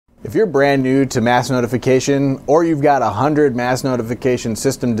If you're brand new to mass notification, or you've got 100 mass notification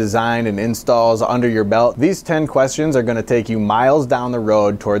system design and installs under your belt, these 10 questions are going to take you miles down the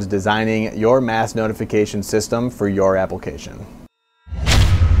road towards designing your mass notification system for your application.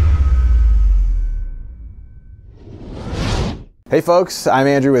 Hey folks, I'm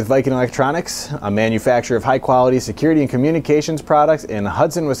Andrew with Viking Electronics, a manufacturer of high-quality security and communications products in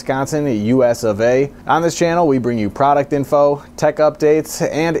Hudson, Wisconsin, US of A. On this channel, we bring you product info, tech updates,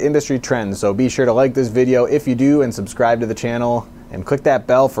 and industry trends, so be sure to like this video if you do and subscribe to the channel, and click that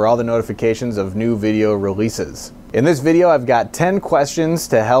bell for all the notifications of new video releases. In this video, I've got 10 questions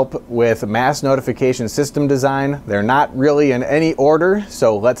to help with mass notification system design. They're not really in any order,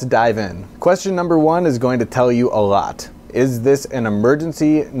 so let's dive in. Question number 1 is going to tell you a lot. Is this an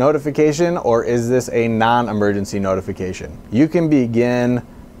emergency notification or is this a non-emergency notification? You can begin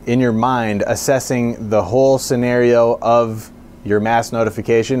in your mind assessing the whole scenario of your mass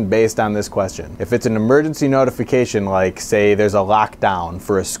notification based on this question. If it's an emergency notification, like say there's a lockdown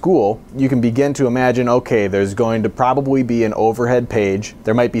for a school, you can begin to imagine, okay, there's going to probably be an overhead page.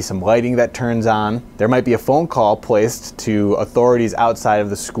 There might be some lighting that turns on. There might be a phone call placed to authorities outside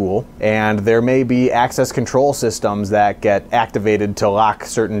of the school. And there may be access control systems that get activated to lock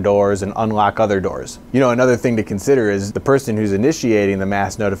certain doors and unlock other doors. You know, another thing to consider is the person who's initiating the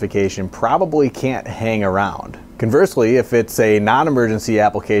mass notification probably can't hang around. Conversely, if it's a non-emergency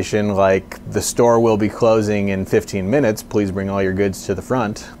application like the store will be closing in 15 minutes, please bring all your goods to the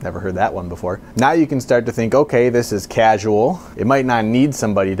front. Never heard that one before. Now you can start to think, okay, this is casual. It might not need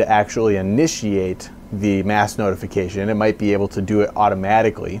somebody to actually initiate the mass notification. It might be able to do it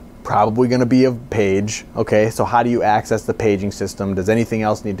automatically. Probably going to be a page. Okay, so how do you access the paging system? Does anything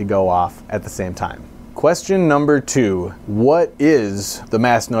else need to go off at the same time? Question number 2, what is the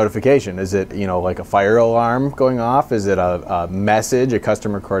mass notification? Is it, like a fire alarm going off? Is it a message, a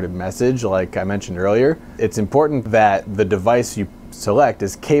custom recorded message like I mentioned earlier? It's important that the device you select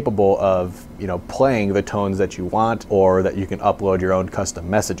is capable of, playing the tones that you want, or that you can upload your own custom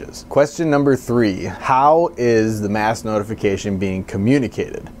messages. Question number 3, how is the mass notification being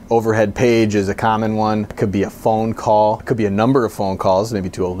communicated? Overhead page is a common one. It could be a phone call. It could be a number of phone calls, maybe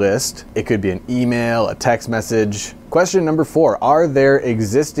to a list. It could be an email, a text message. Question number 4, are there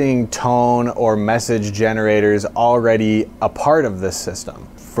existing tone or message generators already a part of this system?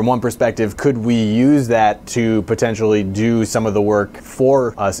 From one perspective, could we use that to potentially do some of the work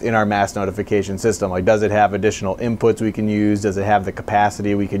for us in our mass notification system? Like, does it have additional inputs we can use? Does it have the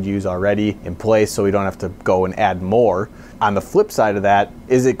capacity we could use already in place so we don't have to go and add more? On the flip side of that,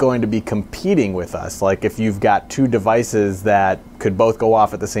 is it going to be competing with us? Like, if you've got 2 devices that could both go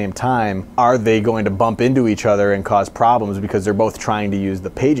off at the same time, are they going to bump into each other and cause problems because they're both trying to use the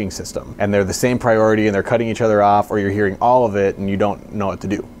paging system and they're the same priority and they're cutting each other off, or you're hearing all of it and you don't know what to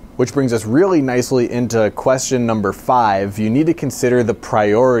do? Which brings us really nicely into question number 5. You need to consider the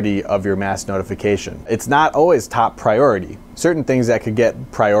priority of your mass notification. It's not always top priority. Certain things that could get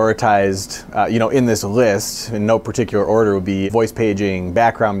prioritized, in this list in no particular order would be voice paging,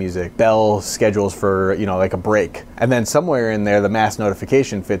 background music, bell schedules for, like a break. And then somewhere in there, the mass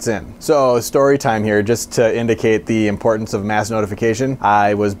notification fits in. So story time here, just to indicate the importance of mass notification.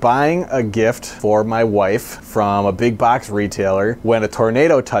 I was buying a gift for my wife from a big box retailer when a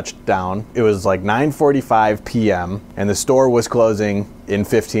tornado touched down. It was like 9:45 p.m. and the store was closing in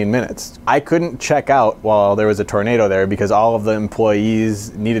 15 minutes. I couldn't check out while there was a tornado there because all of the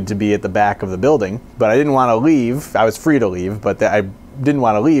employees needed to be at the back of the building, but I didn't want to leave. I was free to leave, but I didn't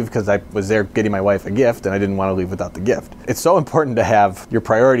want to leave because I was there getting my wife a gift and I didn't want to leave without the gift. It's so important to have your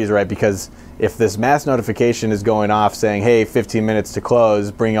priorities right, because if this mass notification is going off saying, hey, 15 minutes to close,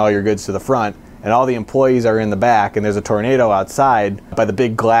 bring all your goods to the front, and all the employees are in the back and there's a tornado outside by the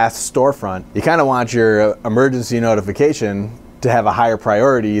big glass storefront, you kind of want your emergency notification to have a higher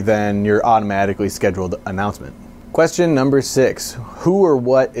priority than your automatically scheduled announcement. Question number 6, who or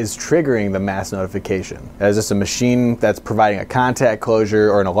what is triggering the mass notification? Is this a machine that's providing a contact closure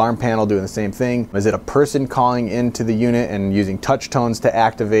or an alarm panel doing the same thing? Is it a person calling into the unit and using touch tones to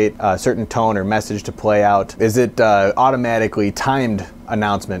activate a certain tone or message to play out? Is it automatically timed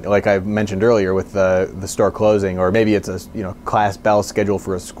announcement like I mentioned earlier with the store closing, or maybe it's a class bell schedule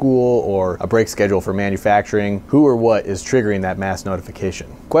for a school or a break schedule for manufacturing? Who or what is triggering that mass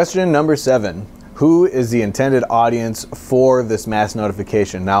notification? Question number 7, who is the intended audience for this mass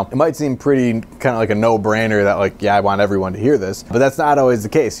notification? Now, it might seem pretty kind of like a no-brainer that I want everyone to hear this, but that's not always the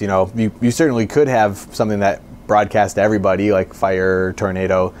case. You certainly could have something that broadcast to everybody, like fire,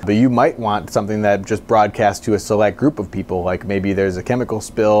 tornado, but you might want something that just broadcasts to a select group of people, like maybe there's a chemical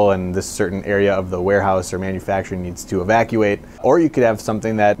spill and this certain area of the warehouse or manufacturing needs to evacuate. Or you could have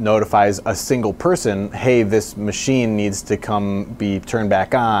something that notifies a single person, hey, this machine needs to come be turned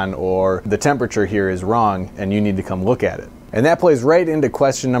back on, or the temperature here is wrong and you need to come look at it. And that plays right into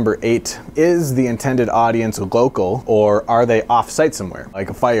question number 8. Is the intended audience local, or are they off-site somewhere? Like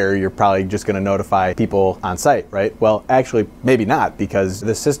a fire, you're probably just going to notify people on site, right? Well, actually, maybe not, because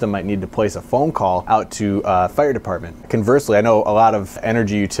the system might need to place a phone call out to a fire department. Conversely, I know a lot of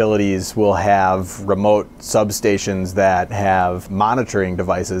energy utilities will have remote substations that have monitoring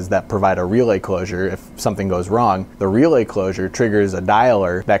devices that provide a relay closure if something goes wrong. The relay closure triggers a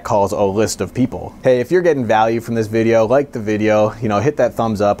dialer that calls a list of people. Hey, if you're getting value from this video, like the video, hit that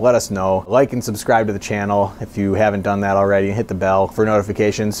thumbs up, let us know. Like and subscribe to the channel if you haven't done that already. Hit the bell for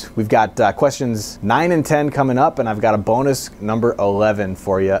notifications. We've got questions 9 and 10 coming up, and I've got a bonus number 11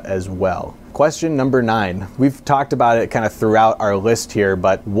 for you as well. Question number 9. We've talked about it kind of throughout our list here,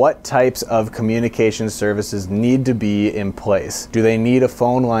 but what types of communication services need to be in place? Do they need a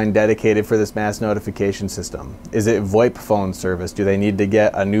phone line dedicated for this mass notification system? Is it VoIP phone service? Do they need to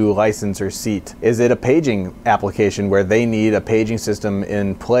get a new license or seat? Is it a paging application where they need a paging system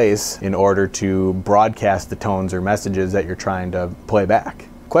in place in order to broadcast the tones or messages that you're trying to play back?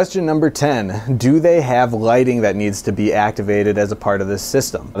 Question number 10, do they have lighting that needs to be activated as a part of this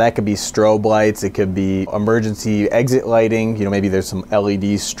system? That could be strobe lights, it could be emergency exit lighting, maybe there's some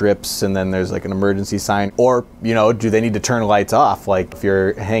LED strips and then there's like an emergency sign. Or, do they need to turn lights off? Like if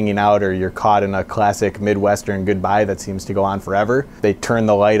you're hanging out or you're caught in a classic Midwestern goodbye that seems to go on forever, they turn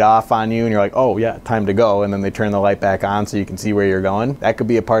the light off on you and you're like, oh yeah, time to go. And then they turn the light back on so you can see where you're going. That could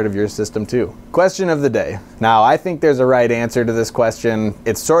be a part of your system too. Question of the day. Now, I think there's a right answer to this question.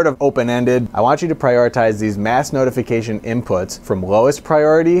 It's sort of open-ended. I want you to prioritize these mass notification inputs from lowest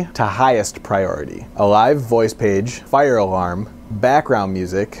priority to highest priority. A live voice page, fire alarm, background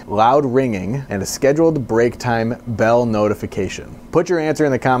music, loud ringing, and a scheduled break time bell notification. Put your answer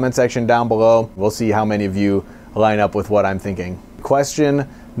in the comment section down below. We'll see how many of you line up with what I'm thinking. Question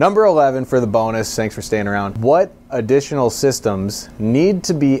number 11 for the bonus. Thanks for staying around. What additional systems need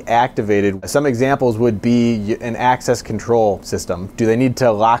to be activated? Some examples would be an access control system. Do they need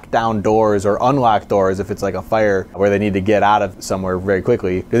to lock down doors or unlock doors if it's like a fire where they need to get out of somewhere very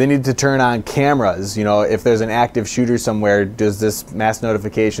quickly? Do they need to turn on cameras? If there's an active shooter somewhere, does this mass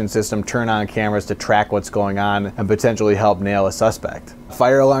notification system turn on cameras to track what's going on and potentially help nail a suspect?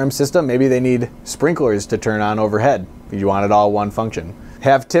 Fire alarm system, maybe they need sprinklers to turn on overhead. You want it all one function.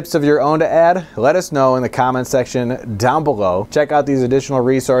 Have tips of your own to add? Let us know in the comment section down below. Check out these additional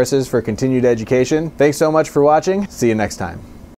resources for continued education. Thanks so much for watching. See you next time.